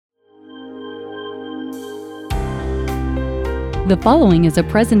The following is a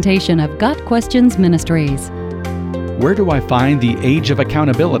presentation of Got Questions Ministries. Where do I find the age of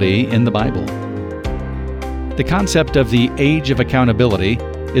accountability in the Bible? The concept of the age of accountability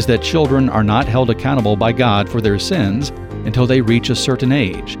is that children are not held accountable by God for their sins until they reach a certain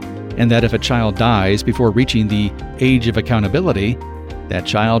age, and that if a child dies before reaching the age of accountability, that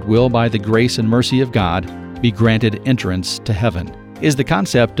child will, by the grace and mercy of God, be granted entrance to heaven. Is the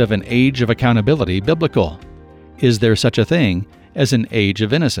concept of an age of accountability biblical? Is there such a thing as an age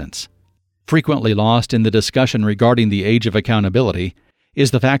of innocence? Frequently lost in the discussion regarding the age of accountability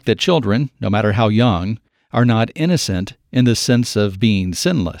is the fact that children, no matter how young, are not innocent in the sense of being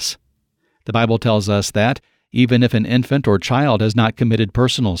sinless. The Bible tells us that, even if an infant or child has not committed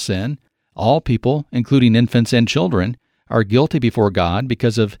personal sin, all people, including infants and children, are guilty before God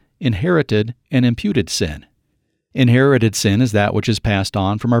because of inherited and imputed sin. Inherited sin is that which is passed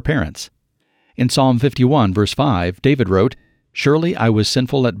on from our parents. In Psalm 51, verse 5, David wrote, "Surely I was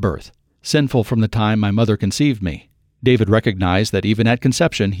sinful at birth, sinful from the time my mother conceived me." David recognized that even at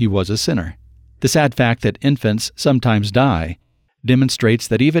conception he was a sinner. The sad fact that infants sometimes die demonstrates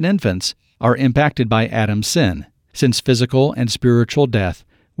that even infants are impacted by Adam's sin, since physical and spiritual death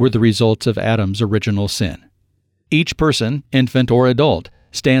were the results of Adam's original sin. Each person, infant or adult,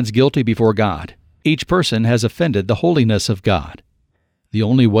 stands guilty before God. Each person has offended the holiness of God. The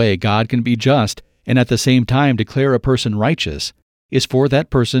only way God can be just and at the same time declare a person righteous is for that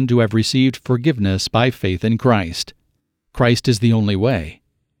person to have received forgiveness by faith in Christ. Christ is the only way.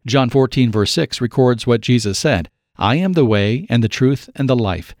 John 14, verse 6 records what Jesus said, "I am the way and the truth and the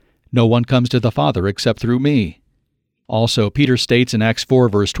life. No one comes to the Father except through me." Also, Peter states in Acts 4,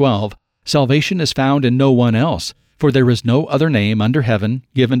 verse 12, "Salvation is found in no one else, for there is no other name under heaven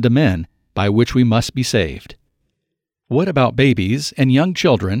given to men by which we must be saved." What about babies and young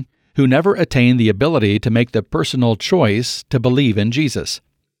children who never attain the ability to make the personal choice to believe in Jesus?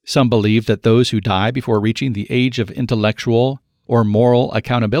 Some believe that those who die before reaching the age of intellectual or moral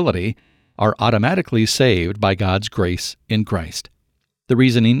accountability are automatically saved by God's grace in Christ. The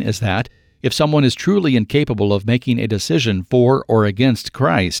reasoning is that if someone is truly incapable of making a decision for or against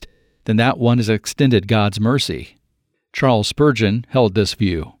Christ, then that one has extended God's mercy. Charles Spurgeon held this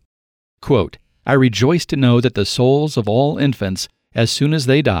view. Quote, "I rejoice to know that the souls of all infants, as soon as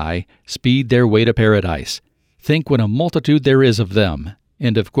they die, speed their way to paradise. Think what a multitude there is of them."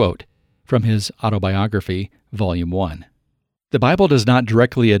 End of quote, from his autobiography, Volume 1. The Bible does not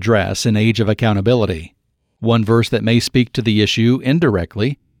directly address an age of accountability. One verse that may speak to the issue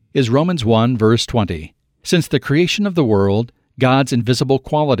indirectly is Romans 1, verse 20. "Since the creation of the world, God's invisible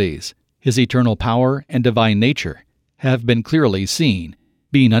qualities, His eternal power and divine nature, have been clearly seen,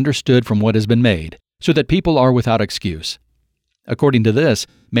 being understood from what has been made, so that people are without excuse." According to this,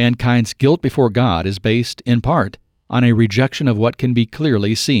 mankind's guilt before God is based, in part, on a rejection of what can be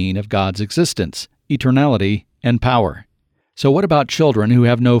clearly seen of God's existence, eternality, and power. So what about children who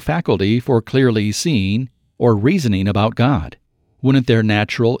have no faculty for clearly seeing or reasoning about God? Wouldn't their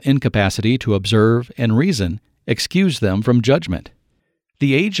natural incapacity to observe and reason excuse them from judgment?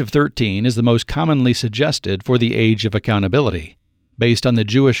 The age of 13 is the most commonly suggested for the age of accountability, based on the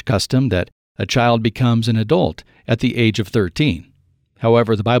Jewish custom that a child becomes an adult at the age of 13.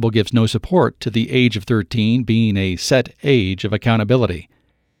 However, the Bible gives no support to the age of 13 being a set age of accountability.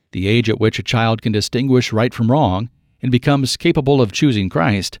 The age at which a child can distinguish right from wrong and becomes capable of choosing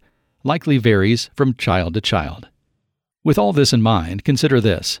Christ likely varies from child to child. With all this in mind, consider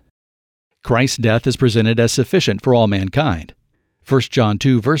this. Christ's death is presented as sufficient for all mankind. 1 John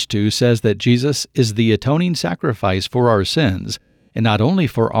 2, verse 2 says that Jesus is the atoning sacrifice for our sins, and not only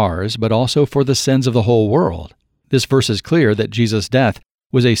for ours, but also for the sins of the whole world. This verse is clear that Jesus' death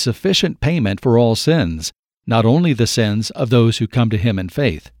was a sufficient payment for all sins, not only the sins of those who come to Him in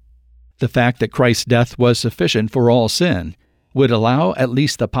faith. The fact that Christ's death was sufficient for all sin would allow at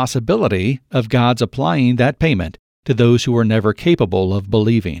least the possibility of God's applying that payment to those who were never capable of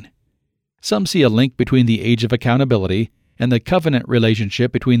believing. Some see a link between the age of accountability and the covenant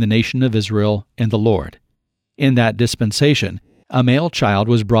relationship between the nation of Israel and the Lord. In that dispensation, a male child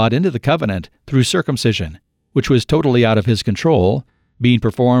was brought into the covenant through circumcision, which was totally out of his control, being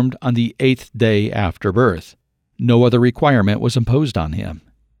performed on the 8th day after birth. No other requirement was imposed on him.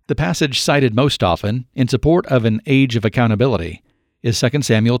 The passage cited most often in support of an age of accountability is 2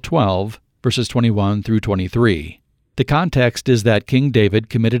 Samuel 12, verses 21 through 23. The context is that King David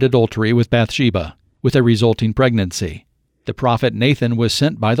committed adultery with Bathsheba, with a resulting pregnancy. The prophet Nathan was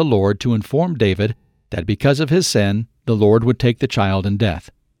sent by the Lord to inform David that because of his sin, the Lord would take the child in death.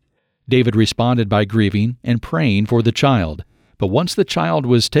 David responded by grieving and praying for the child, but once the child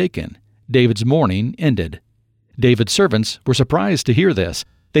was taken, David's mourning ended. David's servants were surprised to hear this.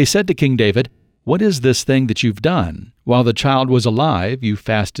 They said to King David, "What is this thing that you've done? While the child was alive, you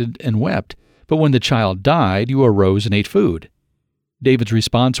fasted and wept, but when the child died, you arose and ate food." David's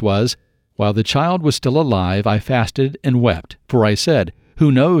response was, "While the child was still alive, I fasted and wept, for I said,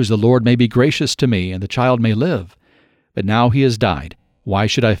 'Who knows, the Lord may be gracious to me, and the child may live.' But now he has died. Why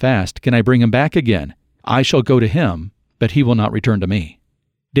should I fast? Can I bring him back again? I shall go to him, but he will not return to me."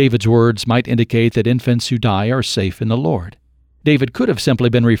 David's words might indicate that infants who die are safe in the Lord. David could have simply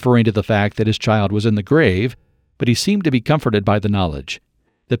been referring to the fact that his child was in the grave, but he seemed to be comforted by the knowledge.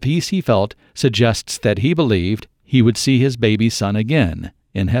 The peace he felt suggests that he believed he would see his baby son again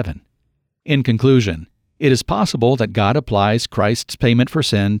in heaven. In conclusion, it is possible that God applies Christ's payment for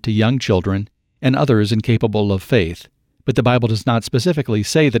sin to young children and others incapable of faith, but the Bible does not specifically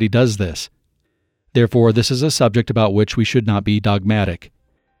say that he does this. Therefore, this is a subject about which we should not be dogmatic.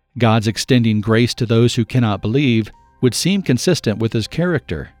 God's extending grace to those who cannot believe would seem consistent with his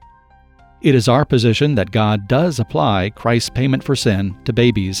character. It is our position that God does apply Christ's payment for sin to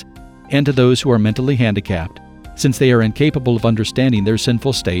babies and to those who are mentally handicapped, since they are incapable of understanding their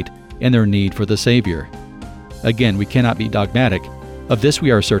sinful state and their need for the Savior. Again, we cannot be dogmatic. Of this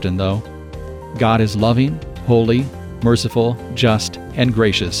we are certain, though. God is loving, holy, merciful, just, and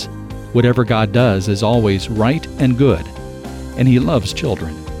gracious. Whatever God does is always right and good, and he loves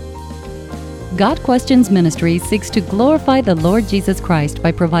children. Got Questions Ministry seeks to glorify the Lord Jesus Christ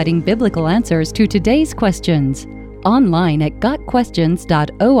by providing biblical answers to today's questions. Online at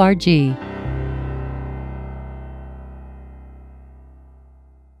gotquestions.org.